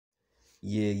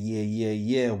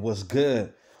Yeah. What's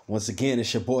good? Once again,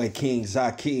 it's your boy King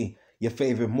Zaki, your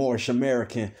favorite Moorish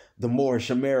American, the Moorish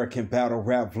American battle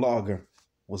rap vlogger.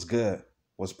 What's good?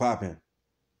 What's poppin'?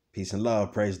 Peace and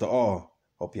love. Praise to all.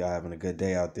 Hope y'all having a good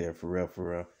day out there, for real,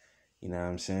 for real. You know what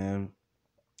I'm saying?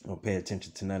 Don't pay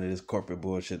attention to none of this corporate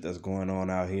bullshit that's going on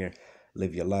out here.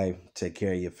 Live your life. Take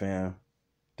care of your fam.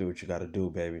 Do what you gotta do,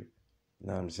 baby. You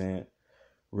know what I'm saying?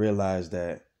 Realize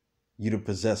that you the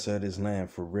possessor of this land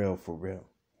for real, for real.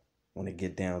 When it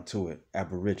get down to it,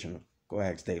 aboriginal. Go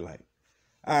ask Daylight.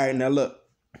 All right, now look.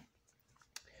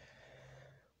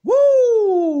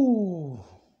 Woo!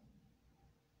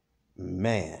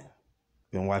 Man,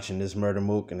 been watching this Murder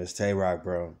Mook and this ROC,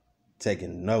 bro.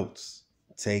 Taking notes.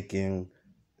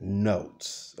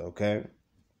 Okay?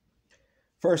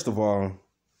 First of all,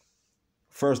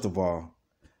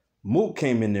 Mook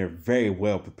came in there very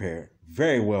well prepared.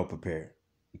 Very well prepared.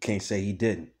 You can't say he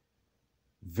didn't.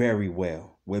 Very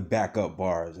well. With backup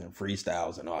bars and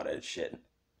freestyles and all that shit.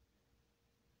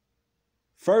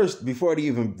 First, before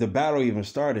the battle even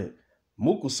started,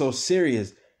 Mook was so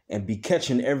serious and be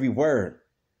catching every word.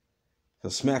 So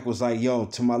Smack was like, yo,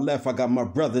 to my left, I got my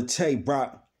brother Tay,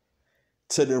 bro.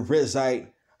 To the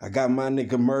Rizite, I got my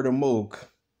nigga Murder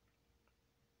Mook.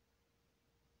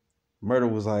 Murder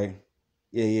was like,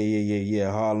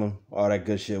 yeah, Harlem, all that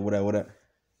good shit, whatever.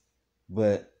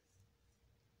 But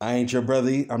I ain't your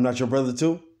brother. I'm not your brother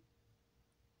too.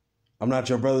 I'm not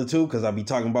your brother too, because I be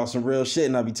talking about some real shit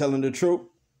and I be telling the truth.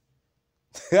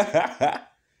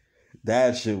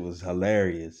 That shit was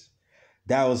hilarious.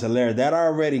 That was hilarious. That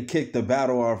already kicked the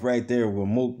battle off right there with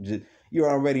Mook. You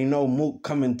already know Mook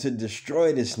coming to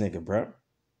destroy this nigga, bro.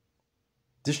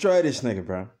 Destroy this nigga,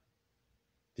 bro.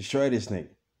 Destroy this nigga.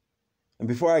 And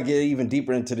before I get even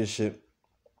deeper into this shit,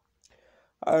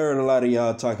 I heard a lot of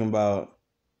y'all talking about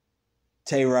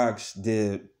ROC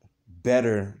did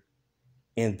better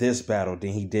in this battle than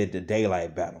he did the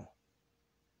Daylight battle.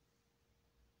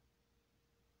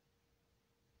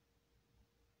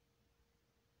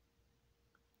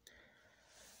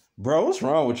 Bro, what's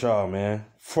wrong with y'all, man?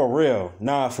 For real.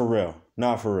 Nah, for real.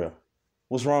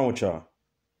 What's wrong with y'all?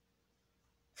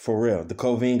 For real. The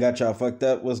Covine got y'all fucked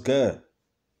up? What's good?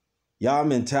 Y'all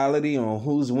mentality on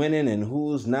who's winning and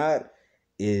who's not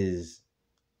is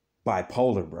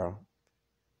bipolar, bro.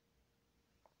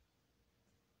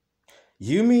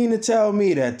 You mean to tell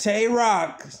me that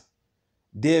ROC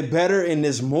did better in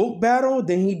this Mook battle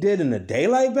than he did in the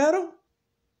Daylight battle?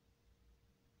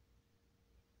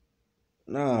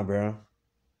 Nah, bro.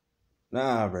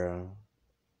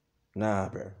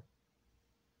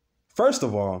 First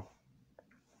of all,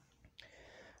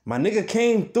 my nigga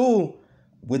came through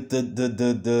with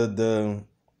the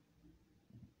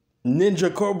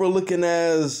Ninja Cobra looking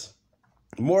as,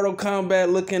 Mortal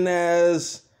Kombat looking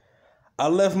as, I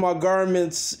left my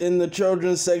garments in the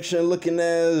children's section looking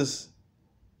as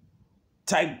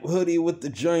type hoodie with the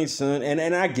joints, son.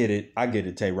 And I get it.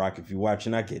 ROC, if you're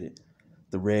watching, I get it.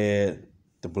 The red,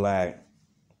 the black,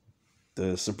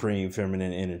 the supreme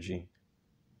feminine energy.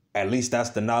 At least that's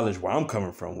the knowledge where I'm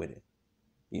coming from with it.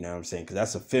 You know what I'm saying? Because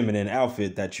that's a feminine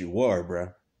outfit that you wore, bro.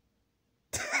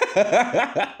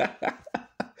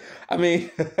 I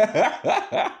mean,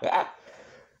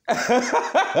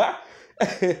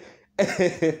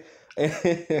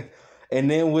 and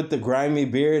then with the grimy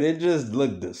beard, it just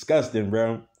looked disgusting,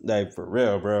 bro. Like, for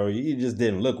real, bro. You just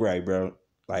didn't look right, bro.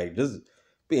 Like, just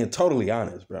being totally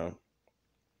honest, bro.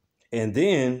 And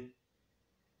then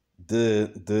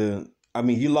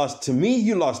you lost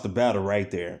the battle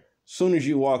right there. As soon as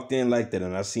you walked in like that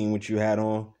and I seen what you had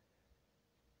on,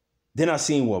 then I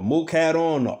seen what Mook had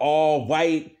on, the all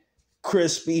white,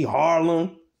 crispy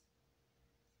Harlem,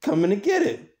 coming to get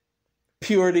it.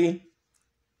 Purity,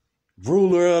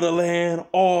 ruler of the land,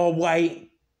 all white.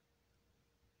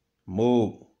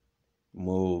 Mook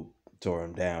tore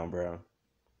him down, bro.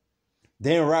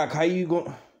 Then ROC, how you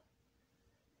going?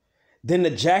 Then the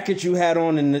jacket you had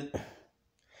on in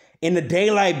the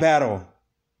Daylight battle.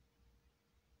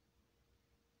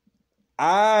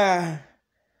 I'm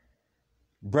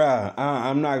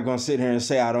not going to sit here and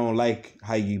say I don't like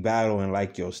how you battle and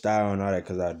like your style and all that,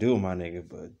 because I do, my nigga.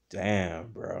 But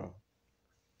damn, bro.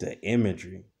 The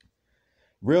imagery.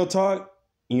 Real talk,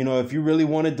 if you really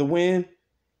wanted to win,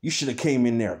 you should have came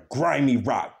in there. Grimy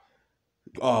ROC.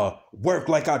 Work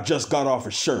like I just got off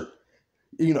a shirt.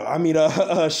 Shirt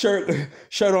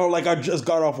on like I just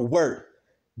got off of work.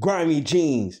 Grimy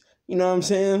jeans. You know what I'm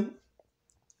saying?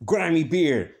 Grimy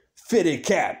beard. Fitted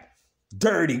cap.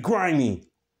 Dirty, grimy.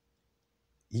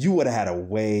 You would have had a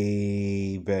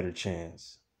way better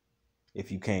chance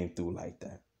if you came through like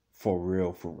that. For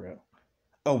real.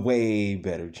 a way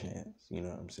better chance. You know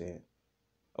what I'm saying?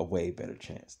 A way better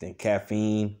chance than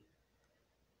Caffeine.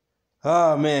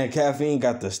 Oh man, Caffeine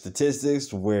got the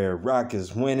statistics where ROC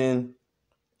is winning,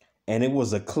 and it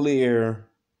was a clear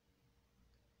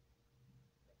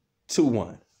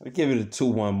 2-1. I give it a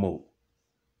 2-1 move.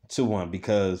 2-1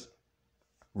 because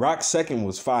ROC's second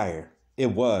was fire. It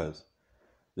was.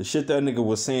 The shit that nigga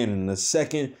was saying in the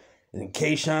second, and then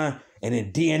K-Shine, and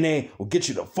then DNA will get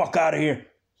you the fuck out of here.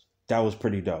 That was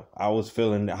pretty dope. I was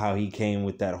feeling how he came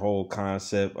with that whole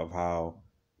concept of how,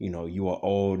 you know, you an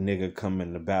old nigga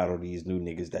coming to battle these new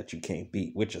niggas that you can't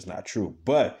beat, which is not true.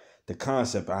 But the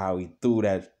concept of how he threw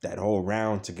that whole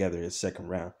round together, his second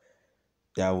round,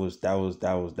 that was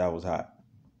hot.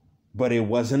 But it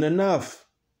wasn't enough.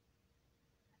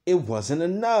 It wasn't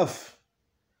enough.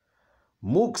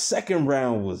 Mook's second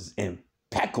round was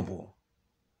impeccable.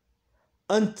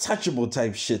 Untouchable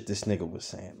type shit this nigga was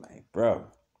saying. Like, bro.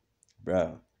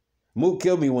 Mook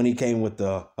killed me when he came with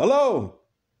the, hello,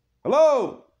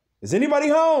 is anybody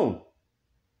home?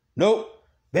 Nope,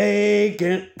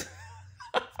 vacant.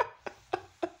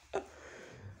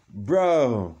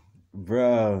 Bro,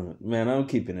 man, I'm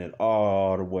keeping it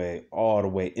all the way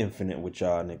infinite with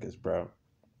y'all niggas, bro.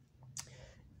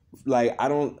 Like, I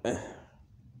don't,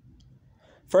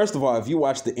 first of all, if you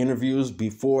watch the interviews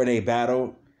before they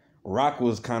battled, ROC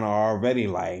was kind of already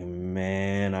like,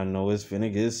 man, I know it's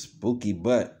finna get spooky,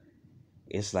 but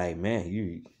it's like, man,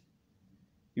 you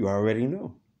already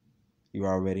knew. You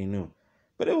already knew.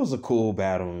 But it was a cool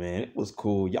battle, man. It was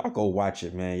cool. Y'all go watch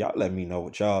it, man. Y'all let me know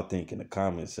what y'all think in the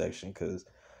comment section, because as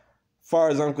far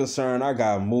as I'm concerned, I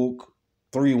got MOOK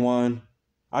 3-1.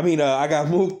 I got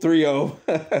MOOK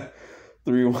 3-0.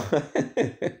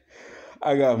 3-1.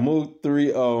 I got MOOK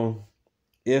 3-0,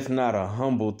 if not a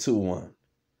humble 2-1.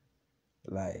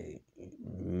 Like,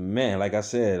 man, like I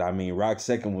said, ROC's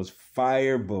second was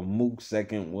fire, but Mook's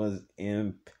second was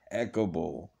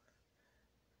impeccable.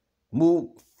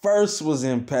 Mook first was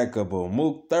impeccable.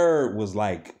 Mook third was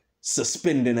like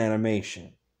suspending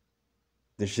animation.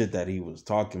 The shit that he was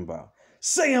talking about.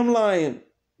 Say I'm lying.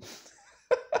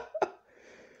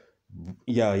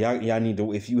 Yo, y'all need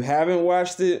to, if you haven't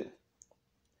watched it,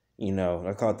 you know,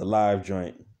 I call it the live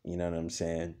joint. You know what I'm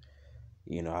saying?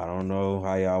 You know, I don't know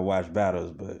how y'all watch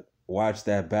battles, but watch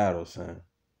that battle, son.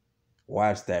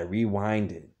 Watch that.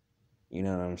 Rewind it. You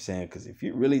know what I'm saying? Because if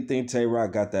you really think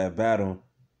Tay-Rock got that battle,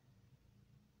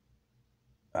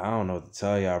 I don't know what to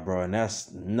tell y'all, bro. And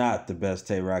that's not the best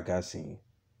Tay-Rock I've seen.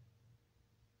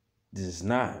 This is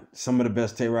not. Some of the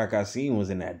best Tay-Rock I've seen was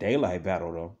in that Daylight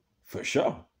battle, though. For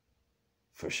sure.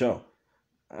 For sure.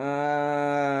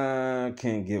 I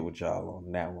can't get with y'all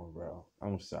on that one, bro.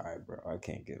 I'm sorry, bro. I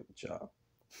can't get with y'all.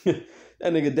 That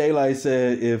nigga Daylight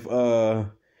said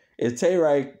if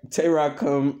Tay-Rock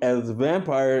come as a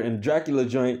vampire in Dracula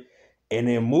joint and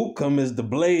then Mook come as the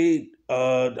Blade,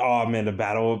 oh man, the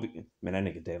battle will be, man, that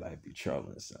nigga Daylight be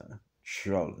trolling, son.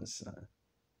 Trolling.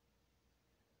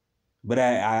 But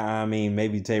I mean,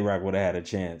 maybe Tay-Rock would have had a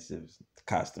chance if the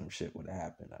costume shit would have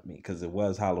happened. I mean, because it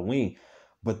was Halloween.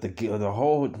 But the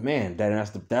whole, man,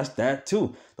 that's that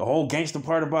too. The whole gangster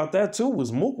part about that too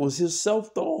was Mook was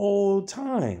himself the whole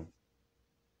time.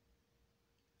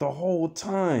 The whole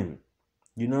time.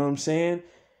 You know what I'm saying?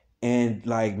 And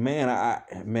like, man,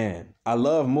 I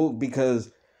love Mook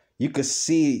because you could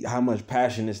see how much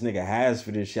passion this nigga has for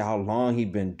this shit, how long he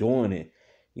been doing it.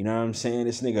 You know what I'm saying?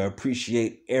 This nigga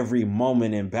appreciate every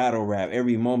moment in battle rap,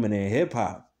 every moment in hip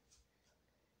hop.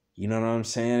 You know what I'm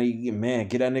saying? Man,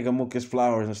 get that nigga Mook his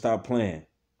flowers and stop playing.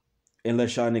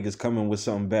 Unless y'all niggas coming with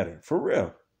something better. For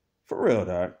real. For real,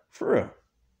 dog. For real.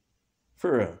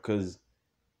 For real. Because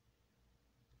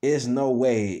it's no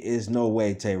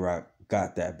way Tay-Rock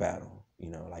got that battle. You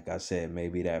know, like I said,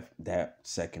 maybe that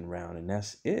second round, and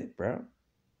that's it, bro.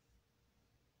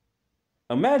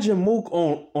 Imagine Mook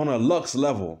on a Lux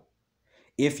level.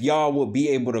 If y'all would be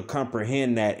able to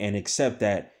comprehend that and accept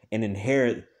that and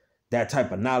inherit that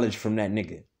type of knowledge from that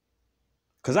nigga.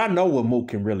 Because I know what Mook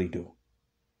can really do.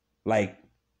 Like,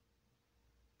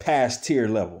 past tier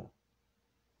level.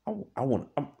 I'm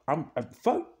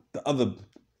fuck the other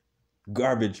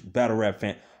garbage battle rap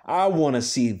fan. I want to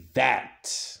see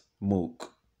that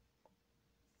Mook.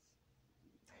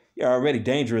 You're already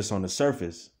dangerous on the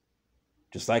surface.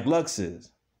 Just like Lux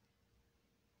is.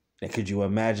 And could you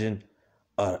imagine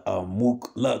a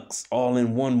Mook Lux all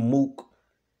in one Mook?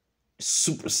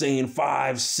 Super Saiyan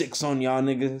 5, 6 on y'all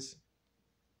niggas.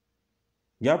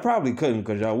 Y'all probably couldn't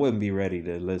because y'all wouldn't be ready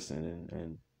to listen.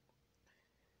 And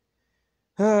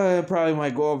it probably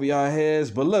might go over y'all heads.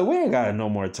 But look, we ain't got no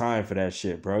more time for that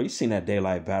shit, bro. You seen that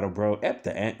Daylight battle, bro.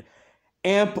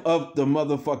 Amp up the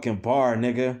motherfucking bar,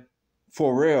 nigga.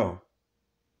 For real.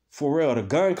 For real. The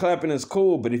gun clapping is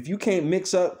cool, but if you can't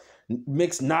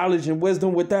mix knowledge and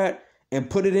wisdom with that and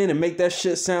put it in and make that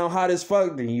shit sound hot as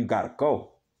fuck, then you gotta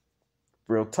go.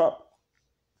 Real talk.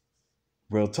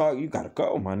 Real talk, you gotta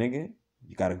go, my nigga.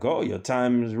 You gotta go. Your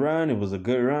time is run. It was a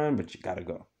good run, but you gotta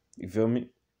go. You feel me?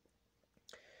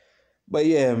 But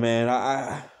yeah, man,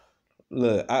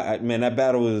 man, that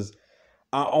battle was,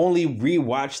 I only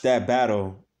rewatched that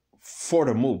battle for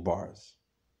the MOOK bars.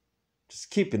 Just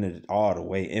keeping it all the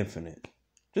way infinite.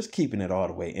 Just keeping it all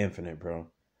the way infinite, bro.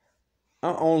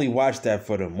 I only watch that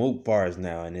for the MOOK bars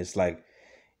now, and it's like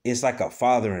a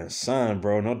father and son,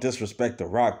 bro. No disrespect to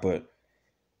ROC, but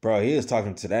bro, he was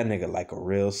talking to that nigga like a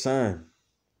real son.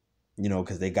 You know,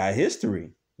 because they got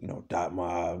history. You know, Dot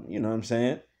Mob, you know what I'm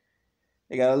saying?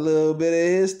 They got a little bit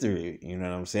of history, you know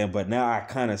what I'm saying? But now I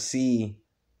kind of see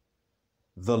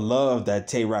the love that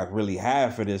Tay-Roc really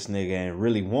had for this nigga and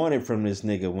really wanted from this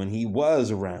nigga when he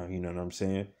was around, you know what I'm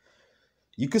saying?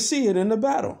 You could see it in the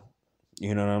battle,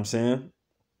 you know what I'm saying?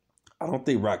 I don't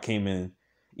think ROC came in,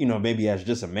 you know, maybe as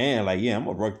just a man, like, yeah, I'm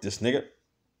gonna work this nigga.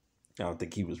 I don't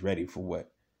think he was ready for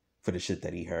the shit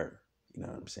that he heard, you know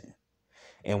what I'm saying?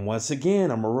 And once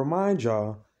again, I'm gonna remind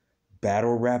y'all,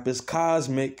 battle rap is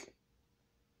cosmic.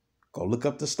 Go look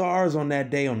up the stars on that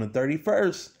day on the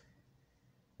 31st.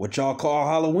 What y'all call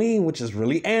Halloween, which is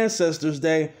really Ancestors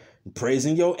Day.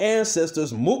 Praising your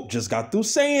ancestors. Mook just got through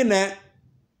saying that.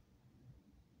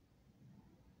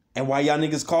 And why y'all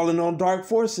niggas calling on dark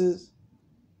forces?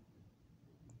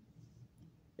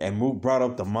 And Mook brought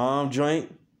up the mom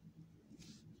joint.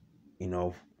 You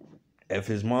know, F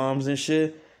his moms and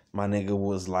shit. My nigga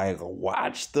was like,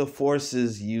 watch the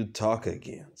forces you talk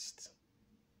against.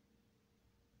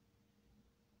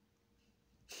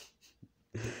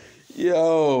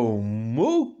 Yo,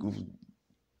 Mook.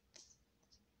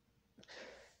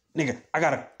 Nigga, I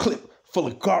got a clip full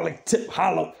of garlic dip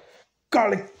hollow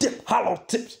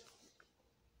tips.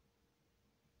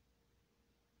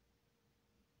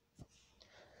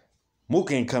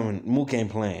 Mook ain't coming. Mook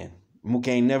ain't playing.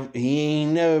 He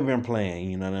ain't never been playing.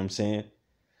 You know what I'm saying?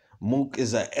 Mook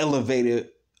is an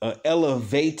elevative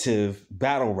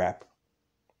battle rapper.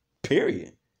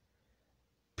 Period.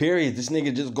 This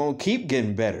nigga just gonna keep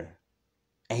getting better.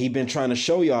 And he been trying to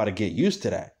show y'all to get used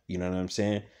to that. You know what I'm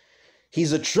saying?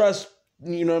 He's a trust,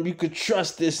 you know, you could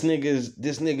trust this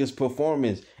nigga's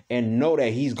performance and know that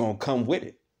he's gonna come with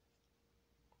it.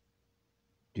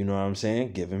 You know what I'm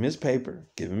saying? Give him his paper,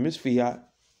 give him his fiat,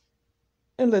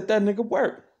 and let that nigga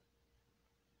work.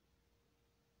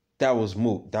 That was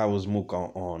Mook. That was Mook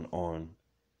on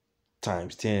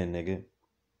times 10, nigga.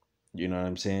 You know what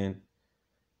I'm saying?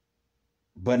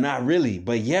 But not really.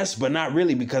 But yes, but not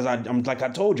really, because I'm like I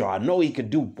told y'all, I know he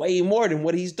could do way more than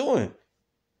what he's doing.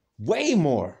 Way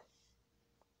more.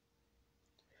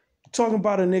 You're talking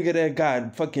about a nigga that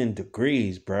got fucking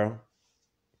degrees, bro.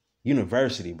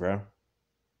 University, bro.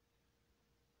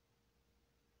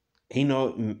 He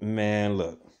know, man,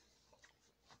 look.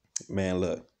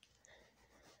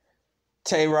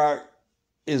 Tay-Roc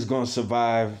is gonna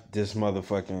survive this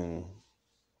motherfucking.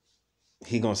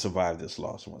 He gonna survive this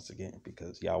loss once again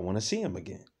because y'all want to see him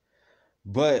again.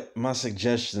 But my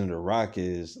suggestion to ROC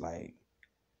is like,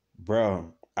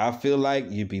 bro, I feel like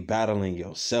you be battling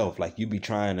yourself. Like you be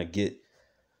trying to get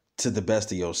to the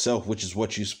best of yourself, which is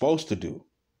what you're supposed to do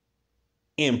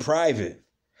in private.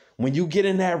 When you get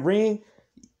in that ring,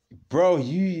 bro,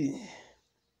 you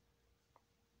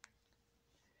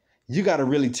got to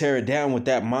really tear it down with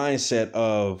that mindset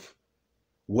of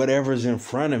whatever's in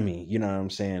front of me. You know what I'm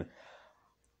saying?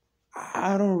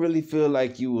 I don't really feel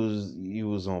like you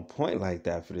was on point like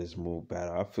that for this MOOK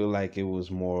battle. I feel like it was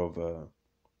more of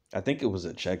I think it was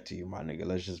a check to you, my nigga.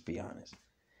 Let's just be honest.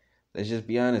 Because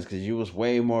you was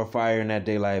way more fire in that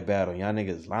daylight battle. Y'all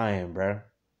niggas lying, bro.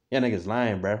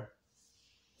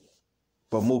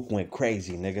 But MOOK went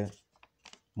crazy, nigga.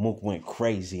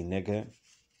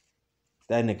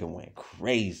 That nigga went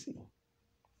crazy.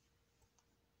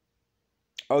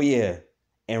 Oh, yeah.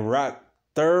 And ROC,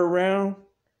 third round,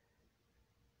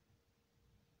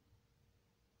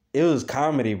 it was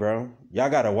comedy, bro. Y'all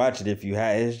got to watch it if you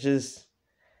had. It's just,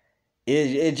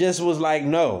 it just was like,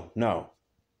 no. I'm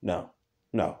not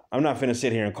finna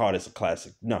sit here and call this a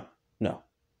classic. No.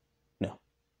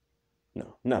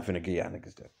 I'm not finna get y'all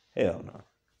niggas that. Hell no.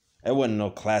 That wasn't no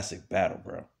classic battle,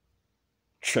 bro.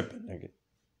 Tripping, nigga.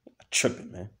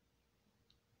 Tripping, man.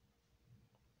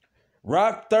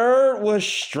 ROC third was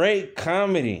straight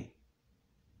comedy.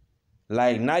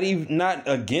 Like, not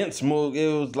against MOOK. It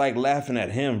was like laughing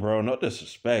at him, bro. No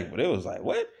disrespect, but it was like,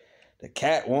 what? the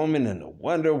Catwoman and the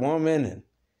Wonder Woman, and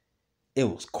it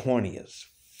was corny as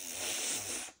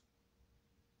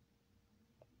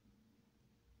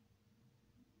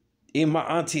even my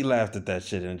auntie laughed at that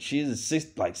shit, and she's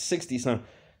 60 something,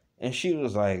 and she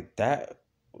was like, that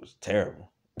was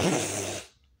terrible.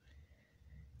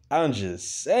 I'm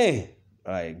just saying,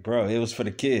 like, bro, it was for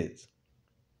the kids.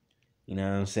 You know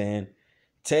what I'm saying?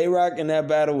 Tay-Rock in that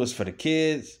battle was for the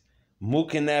kids.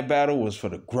 Mook in that battle was for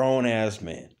the grown-ass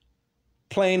men.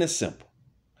 Plain and simple.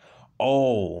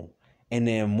 Oh, and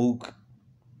then Mook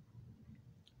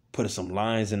put some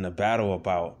lines in the battle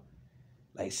about,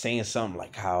 like, saying something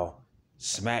like how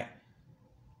Smack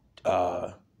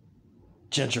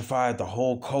gentrified the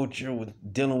whole culture with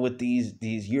dealing with these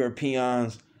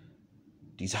Europeans,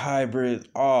 these hybrids.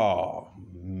 Oh,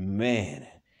 man.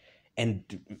 And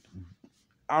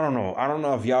I don't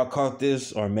know if y'all caught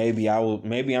this, or maybe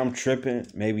I'm tripping.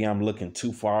 Maybe I'm looking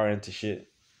too far into shit.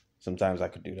 Sometimes I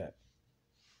could do that.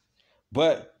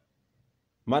 But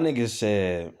my nigga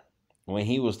said when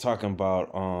he was talking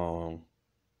about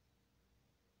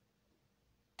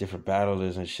different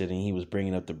battlers and shit, and he was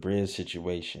bringing up the Briz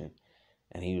situation,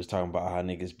 and he was talking about how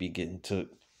niggas be getting took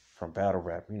from battle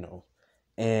rap, you know.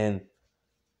 And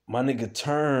my nigga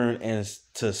turned and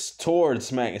towards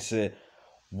Smack and said,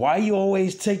 why you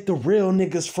always take the real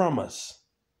niggas from us?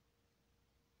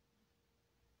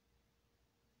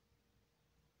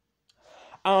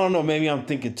 I don't know, maybe I'm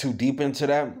thinking too deep into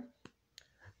that,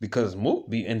 because Mook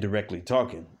be indirectly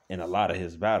talking in a lot of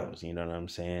his battles, you know what I'm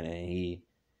saying? And he,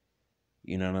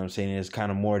 you know what I'm saying, it's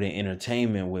kind of more than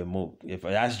entertainment with Mook. If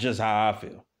that's just how I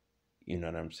feel, you know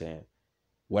what I'm saying?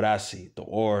 What I see, the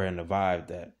aura and the vibe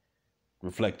that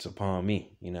reflects upon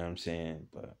me, you know what I'm saying?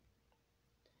 But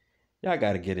y'all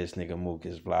got to get this nigga Mook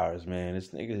his flowers, man.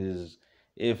 This nigga is,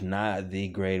 if not the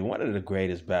great, one of the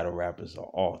greatest battle rappers of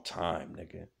all time,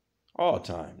 nigga. All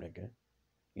time, nigga.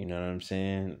 You know what I'm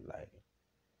saying?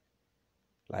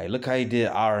 Like look how he did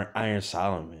Iron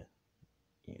Solomon.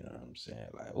 You know what I'm saying?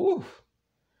 Like, oof.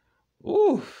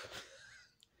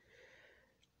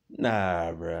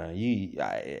 Nah, bro.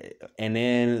 And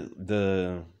then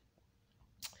the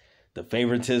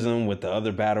favoritism with the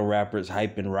other battle rappers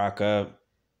hyping ROC up,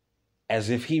 as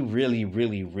if he really,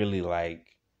 really, really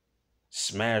like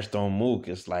smashed on Mook.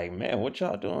 It's like, man, what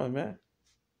y'all doing, man?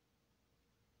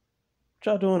 What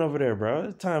y'all doing over there, bro?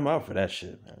 It's time out for that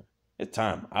shit, man. It's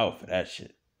time out for that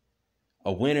shit.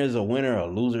 A winner is a winner, a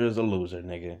loser is a loser,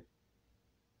 nigga.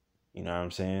 You know what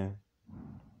I'm saying?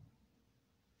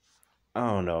 I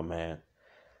don't know, man.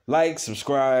 Like,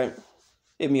 subscribe,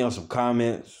 hit me on some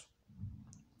comments.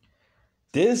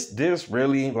 This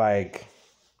really, like,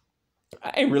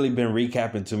 I ain't really been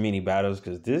recapping too many battles,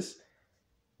 because this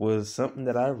was something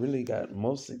that I really got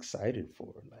most excited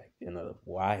for, like, in a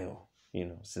while, you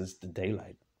know, since the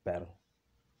Daylight battle.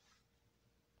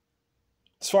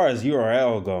 As far as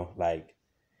URL go, like,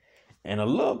 and a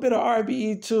little bit of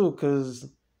RBE too, because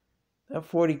that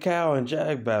 40 Cal and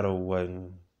Jag battle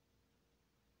wasn't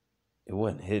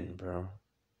hitting, bro.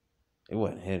 It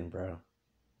wasn't hitting, bro.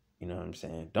 You know what I'm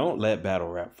saying? Don't let battle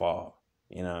rap fall.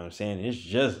 You know what I'm saying? It's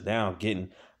just now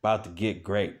about to get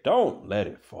great. Don't let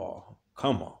it fall.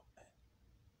 Come on, man.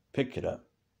 Pick it up.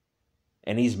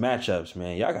 And these matchups,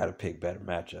 man, y'all got to pick better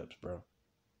matchups, bro.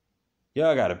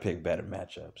 Y'all got to pick better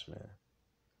matchups, man.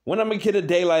 When I'm going to get a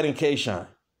Daylight and K-Shine?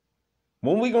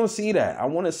 When we going to see that? I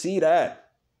want to see that.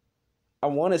 I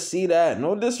want to see that.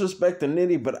 No disrespect to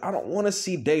Nitty, but I don't want to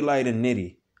see Daylight and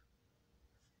Nitty.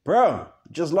 Bro,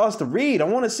 just lost the read. I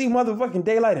want to see motherfucking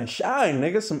Daylight and Shine,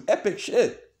 nigga. Some epic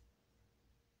shit.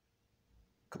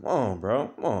 Come on, bro.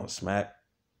 Come on, Smack.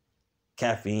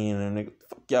 Caffeine and nigga. What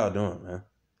the fuck y'all doing, man?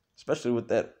 Especially with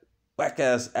that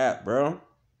whack-ass app, bro.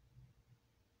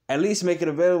 At least make it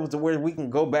available to where we can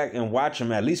go back and watch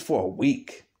them at least for a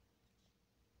week.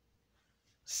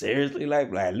 Seriously,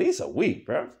 like at least a week,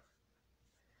 bro.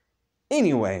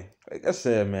 Anyway, like I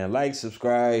said, man, like,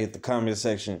 subscribe, hit the comment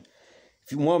section.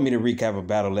 If you want me to recap a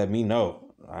battle, let me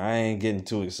know. I ain't getting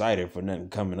too excited for nothing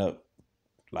coming up.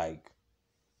 Like,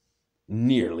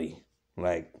 nearly.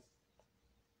 Like,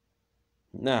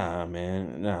 nah,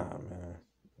 man.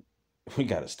 We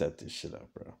gotta step this shit up,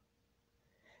 bro.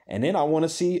 And then I wanna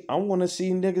see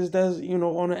niggas that's, you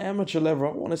know, on an amateur level.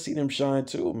 I wanna see them shine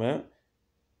too, man.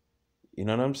 You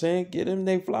know what I'm saying? Get them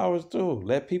their flowers too.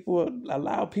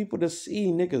 Allow people to see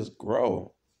niggas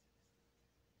grow.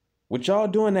 What y'all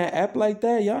doing that app like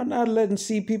that? Y'all not letting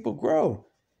see people grow.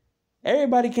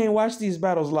 Everybody can't watch these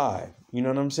battles live. You know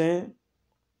what I'm saying?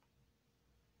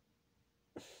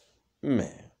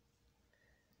 Man.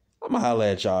 I'ma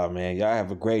holla at y'all, man. Y'all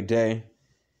have a great day.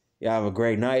 Y'all have a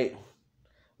great night.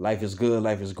 Life is good.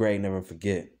 Life is great. Never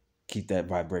forget. Keep that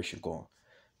vibration going.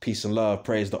 Peace and love.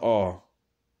 Praise to all.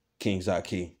 King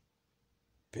Zak33.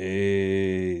 Peace.